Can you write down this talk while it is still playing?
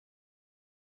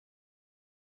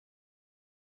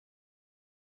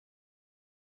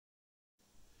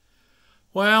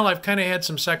Well, I've kind of had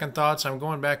some second thoughts. I'm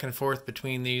going back and forth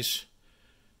between these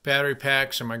battery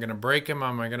packs. Am I going to break them?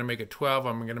 Am I going to make it 12?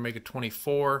 Am I going to make it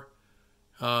 24?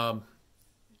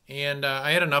 And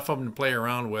I had enough of them to play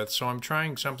around with, so I'm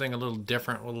trying something a little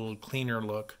different, a little cleaner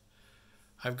look.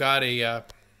 I've got a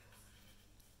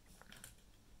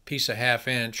piece of 1/2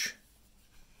 inch,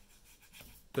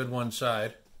 good one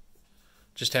side.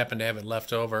 Just happened to have it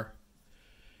left over.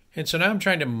 And so now I'm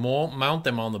trying to mount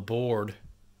them on the board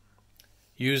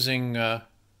using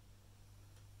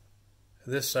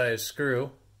this size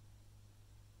screw,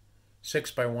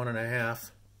 6 by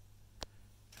 1.5,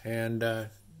 and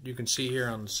you can see here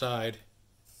on the side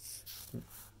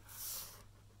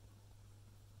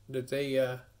that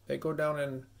they go down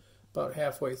in about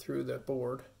halfway through the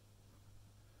board.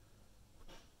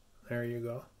 There you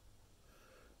go.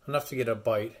 Enough to get a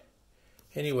bite.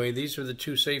 Anyway, these are the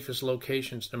two safest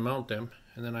locations to mount them,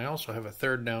 and then I also have a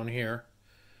third down here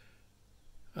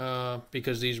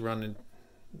because these run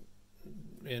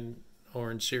in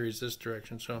series this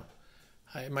direction, so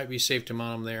it might be safe to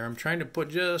mount them there. I'm trying to put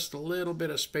just a little bit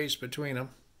of space between them,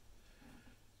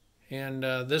 and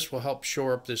this will help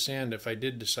shore up this end if I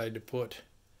did decide to put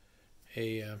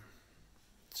a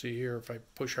see here, if I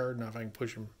push hard enough I can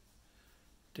push them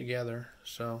together.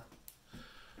 So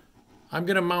I'm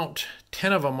going to mount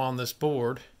 10 of them on this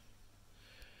board.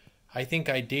 I think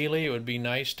ideally it would be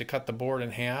nice to cut the board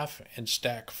in half and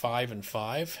stack 5 and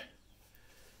 5.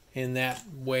 In that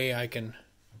way I can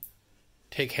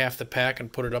take half the pack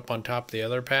and put it up on top of the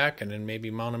other pack, and then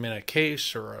maybe mount them in a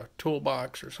case or a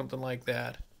toolbox or something like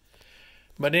that.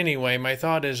 But anyway, my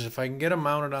thought is if I can get them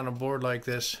mounted on a board like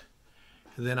this,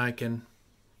 then I can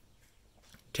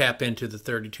tap into the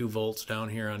 32 volts down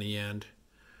here on the end.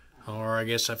 Or I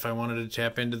guess if I wanted to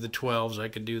tap into the 12s, I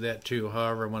could do that too,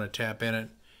 however I want to tap in it.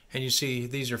 And you see,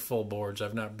 these are full boards.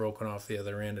 I've not broken off the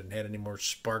other end and had any more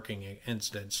sparking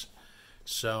incidents.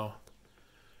 So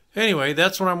anyway,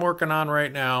 that's what I'm working on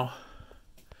right now.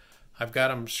 I've got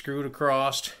them screwed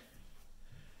across,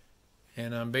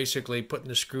 and I'm basically putting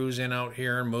the screws in out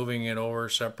here and moving it over,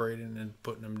 separating and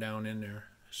putting them down in there.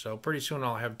 So pretty soon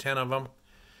I'll have 10 of them,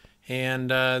 and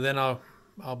then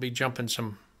I'll be jumping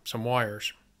some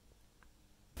wires.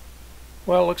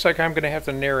 Well, it looks like I'm going to have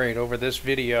to narrate over this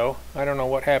video. I don't know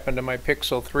what happened to my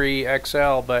Pixel 3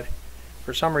 XL, but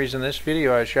for some reason this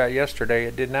video I shot yesterday,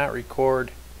 it did not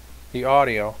record the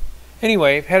audio.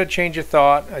 Anyway, I've had a change of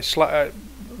thought. I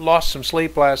lost some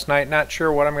sleep last night, not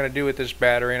sure what I'm going to do with this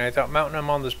battery, and I thought mounting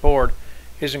them on this board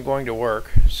isn't going to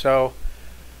work. So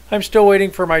I'm still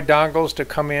waiting for my dongles to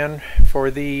come in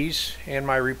for these and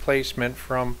my replacement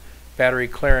from Battery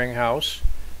Clearinghouse.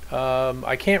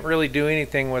 I can't really do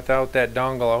anything without that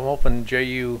dongle. I'm hoping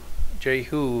Jehu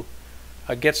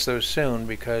gets those soon,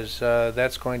 because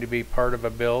that's going to be part of a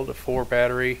build, a 4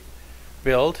 battery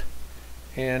build,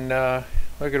 and I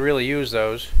could really use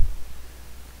those.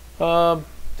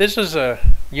 This is a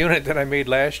unit that I made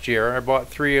last year. I bought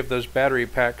 3 of those battery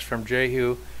packs from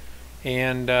Jehu,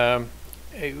 and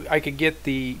I could get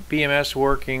the BMS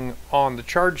working on the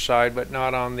charge side but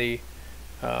not on the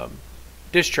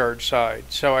discharge side.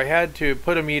 So I had to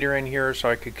put a meter in here so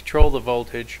I could control the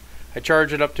voltage. I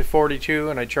charge it up to 42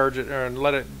 and I charge it and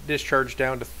let it discharge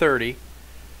down to 30,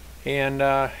 and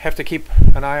have to keep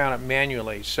an eye on it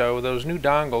manually. So those new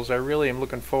dongles, I really am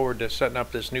looking forward to setting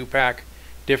up this new pack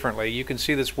differently. You can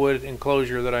see this wood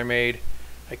enclosure that I made.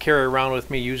 I carry around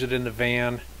with me, use it in the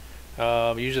van,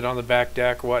 use it on the back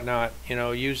deck, whatnot. You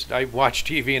know, I watch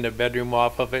TV in the bedroom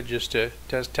off of it just to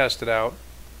test it out.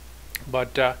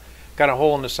 But got a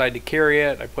hole in the side to carry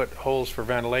it. I put holes for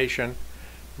ventilation,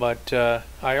 but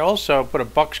I also put a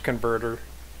bucks converter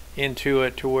into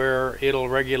it to where it'll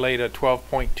regulate a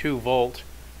 12.2 volt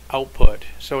output.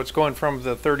 So it's going from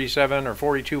the 37 or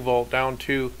 42 volt down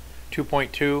to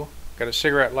 2.2. Got a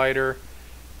cigarette lighter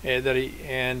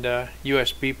and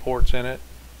USB ports in it.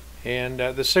 And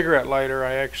the cigarette lighter,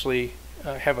 I actually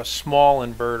have a small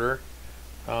inverter.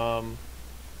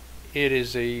 It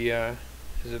is a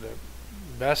is it a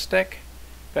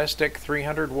Vestek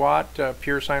 300 watt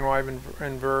pure sine wave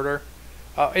inverter.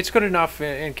 It's good enough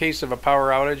in case of a power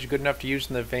outage, good enough to use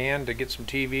in the van to get some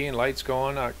TV and lights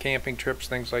going, camping trips,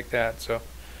 things like that. So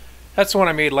that's the one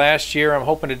I made last year. I'm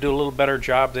hoping to do a little better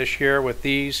job this year with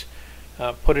these.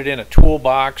 Put it in a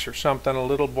toolbox or something a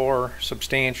little more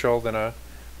substantial than a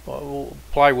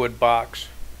plywood box.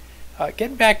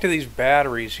 Getting back to these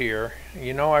batteries here,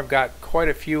 you know, I've got quite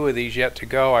a few of these yet to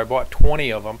go. I bought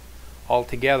 20 of them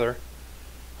altogether.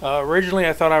 Originally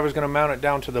I thought I was going to mount it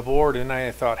down to the board, and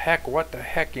I thought, heck, what the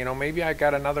heck, you know, maybe I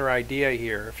got another idea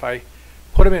here. If I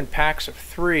put them in packs of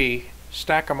 3,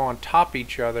 stack them on top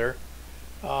each other,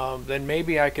 then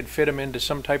maybe I could fit them into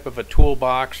some type of a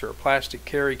toolbox or a plastic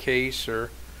carry case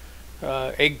or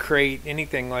egg crate,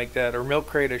 anything like that, or milk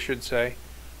crate I should say,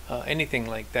 anything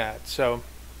like that. So,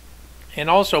 and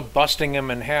also busting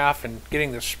them in half and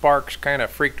getting the sparks kind of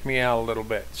freaked me out a little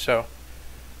bit. So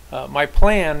my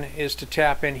plan is to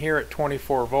tap in here at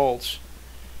 24 volts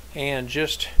and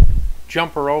just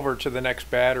jump her over to the next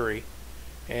battery,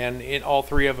 and all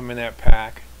three of them in that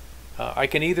pack. I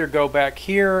can either go back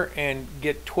here and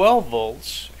get 12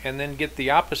 volts and then get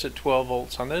the opposite 12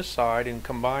 volts on this side and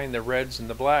combine the reds and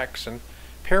the blacks and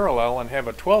parallel and have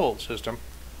a 12 volt system,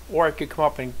 or I could come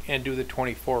up and do the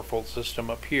 24 volt system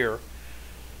up here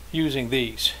using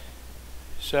these.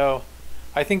 So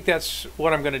I think that's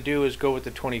what I'm going to do, is go with the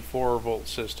 24 volt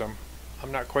system.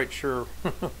 I'm not quite sure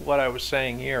what I was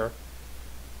saying here,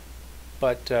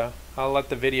 but I'll let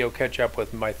the video catch up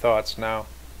with my thoughts now.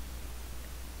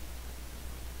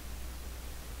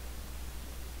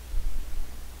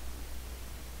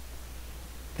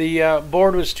 The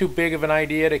board was too big of an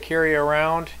idea to carry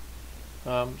around,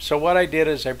 so what I did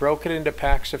is I broke it into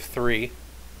packs of 3.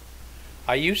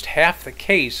 I used half the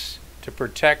case to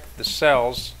protect the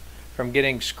cells from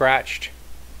getting scratched.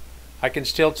 I can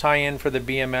still tie in for the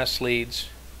BMS leads,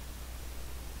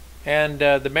 and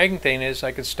the main thing is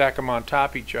I can stack them on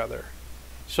top each other,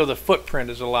 so the footprint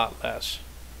is a lot less.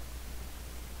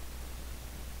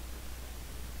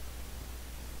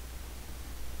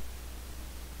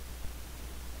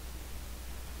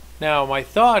 Now my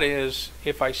thought is,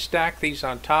 if I stack these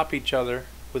on top each other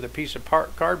with a piece of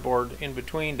cardboard in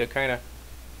between to kind of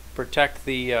protect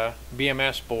the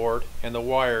BMS board and the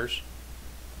wires,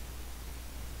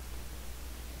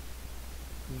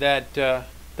 that the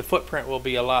footprint will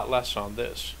be a lot less on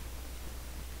this.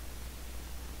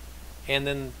 And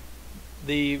then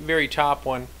the very top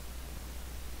one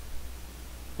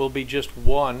will be just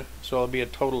 1, so it'll be a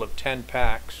total of 10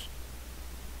 packs,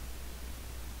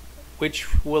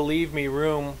 which will leave me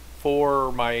room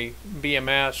for my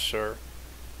BMS or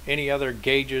any other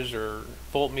gauges or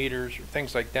voltmeters or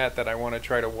things like that that I want to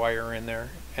try to wire in there,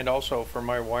 and also for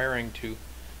my wiring to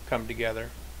come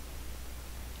together.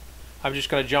 I'm just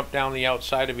going to jump down the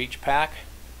outside of each pack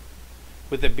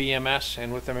with the BMS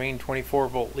and with the main 24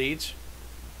 volt leads,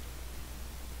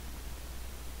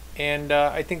 and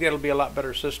I think that'll be a lot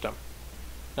better system.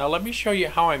 Now let me show you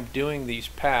how I'm doing these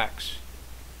packs,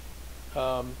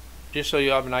 just so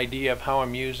you have an idea of how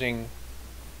I'm using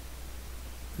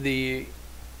the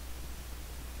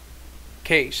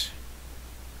case.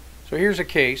 So here's a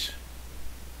case.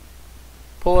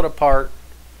 Pull it apart.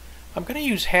 I'm going to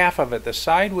use half of it, the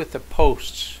side with the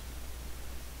posts.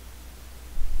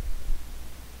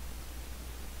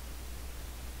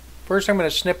 First I'm going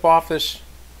to snip off this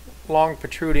long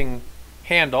protruding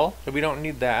handle, so we don't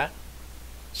need that.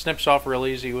 Snips off real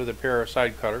easy with a pair of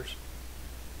side cutters.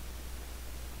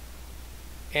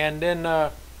 And then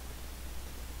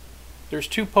there's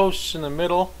 2 posts in the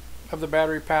middle of the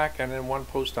battery pack and then 1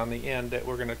 post on the end that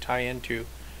we're going to tie into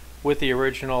with the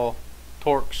original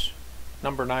Torx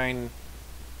number 9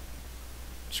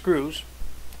 screws.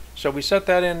 So we set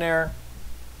that in there.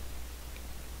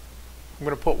 I'm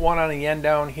going to put 1 on the end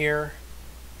down here,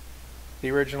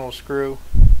 the original screw,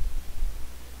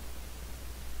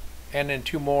 and then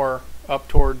 2 more up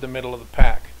toward the middle of the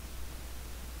pack,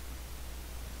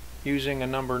 using a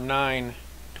number 9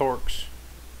 Torx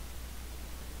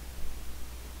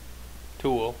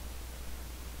tool.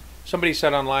 Somebody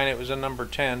said online it was a number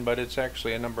 10, but it's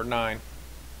actually a number 9.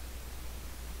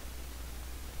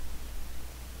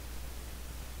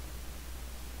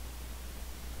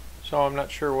 So I'm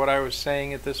not sure what I was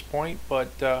saying at this point,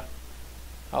 but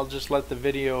I'll just let the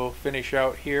video finish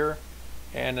out here,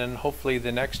 and then hopefully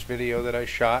the next video that I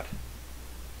shot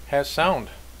has sound.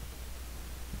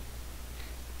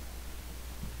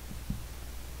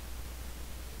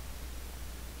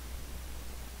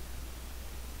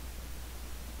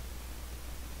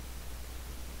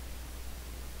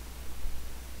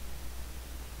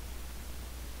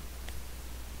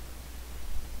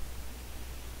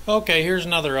 Okay, here's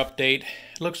another update.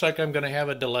 It looks like I'm going to have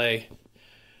a delay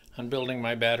on building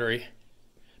my battery.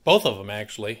 Both of them,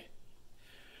 actually.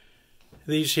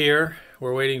 These here,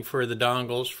 we're waiting for the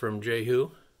dongles from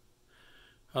Jehu.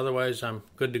 Otherwise, I'm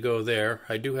good to go there.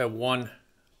 I do have 1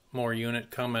 more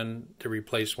unit coming to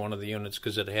replace one of the units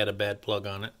because it had a bad plug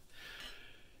on it.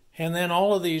 And then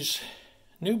all of these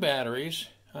new batteries,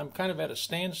 I'm kind of at a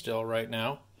standstill right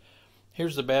now.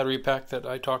 Here's the battery pack that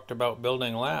I talked about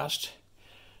building last.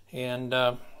 And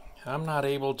I'm not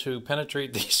able to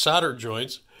penetrate these solder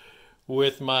joints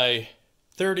with my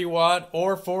 30 watt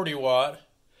or 40 watt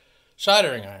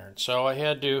soldering iron. So I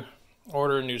had to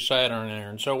order a new soldering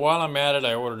iron. So while I'm at it,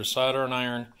 I ordered a soldering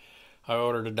iron. I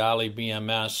ordered a Daly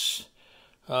BMS.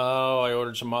 I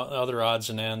ordered some other odds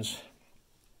and ends.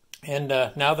 And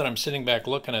now that I'm sitting back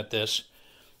looking at this,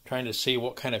 trying to see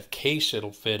what kind of case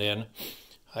it'll fit in,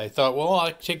 I thought, well,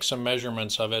 I'll take some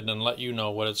measurements of it and let you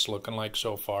know what it's looking like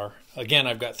so far. Again,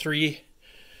 I've got three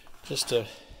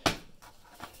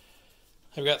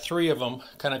of them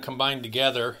kind of combined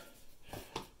together.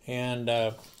 And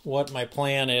what my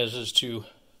plan is to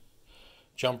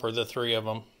jumper the three of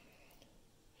them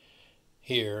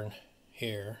here and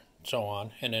here, so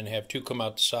on, and then have two come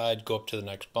out the side, go up to the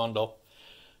next bundle,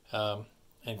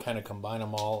 and kind of combine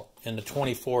them all in the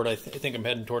 24. I think I'm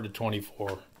heading toward the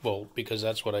 24 volt because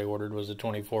that's what I ordered, was a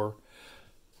 24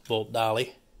 volt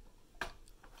Daly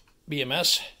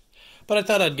BMS. But I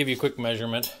thought I'd give you a quick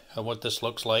measurement of what this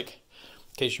looks like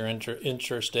in case you're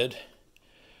interested.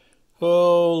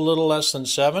 Oh, a little less than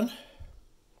 7,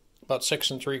 about 6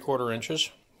 3/4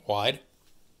 inches wide.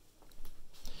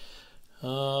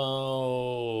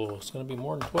 Oh, it's going to be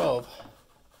more than 12.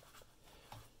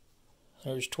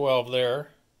 There's 12 there,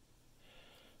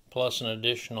 plus an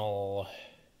additional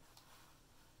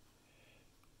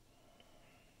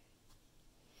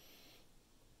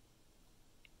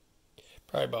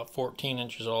probably about 14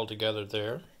 inches altogether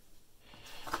there.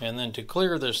 And then to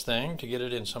clear this thing, to get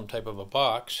it in some type of a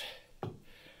box,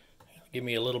 give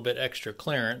me a little bit extra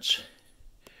clearance.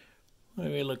 What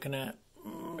are we looking at?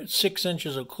 It's 6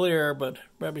 inches of clear, but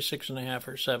probably 6.5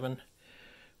 or 7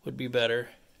 would be better.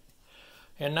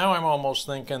 And now I'm almost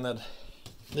thinking that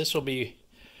this will be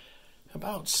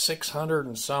about 600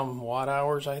 and some watt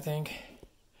hours, I think.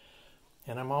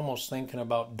 And I'm almost thinking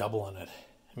about doubling it,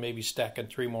 maybe stacking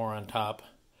 3 more on top.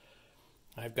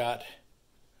 I've got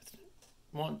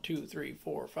 1, 2, 3,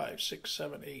 4, 5, 6,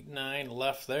 7, 8, 9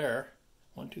 left there.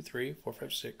 1, 2, 3, 4,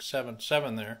 5, 6,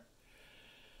 7 there.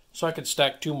 So I could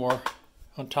stack 2 more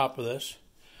on top of this.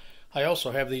 I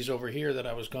also have these over here that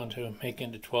I was going to make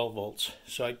into 12 volts.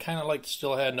 So I'd kind of like to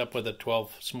still end up with a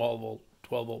 12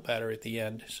 volt battery at the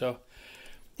end. So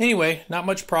anyway, not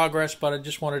much progress, but I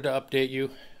just wanted to update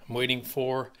you. I'm waiting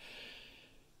for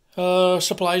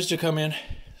supplies to come in.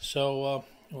 So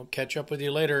we'll catch up with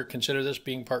you later. Consider this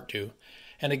being part 2.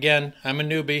 And again, I'm a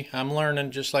newbie. I'm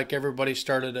learning just like everybody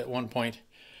started at one point.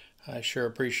 I sure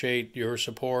appreciate your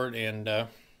support and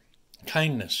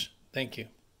kindness. Thank you.